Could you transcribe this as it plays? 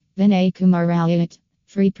Vinay Kumar.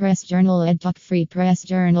 Free Press Journal EdTalk. Free Press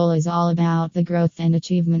Journal is all about the growth and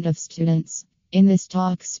achievement of students. In this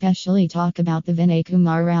talk, specially talk about the Vinay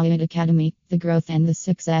Kumar Academy, the growth and the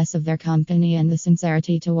success of their company, and the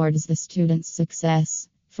sincerity towards the students' success.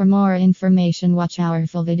 For more information, watch our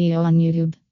full video on YouTube.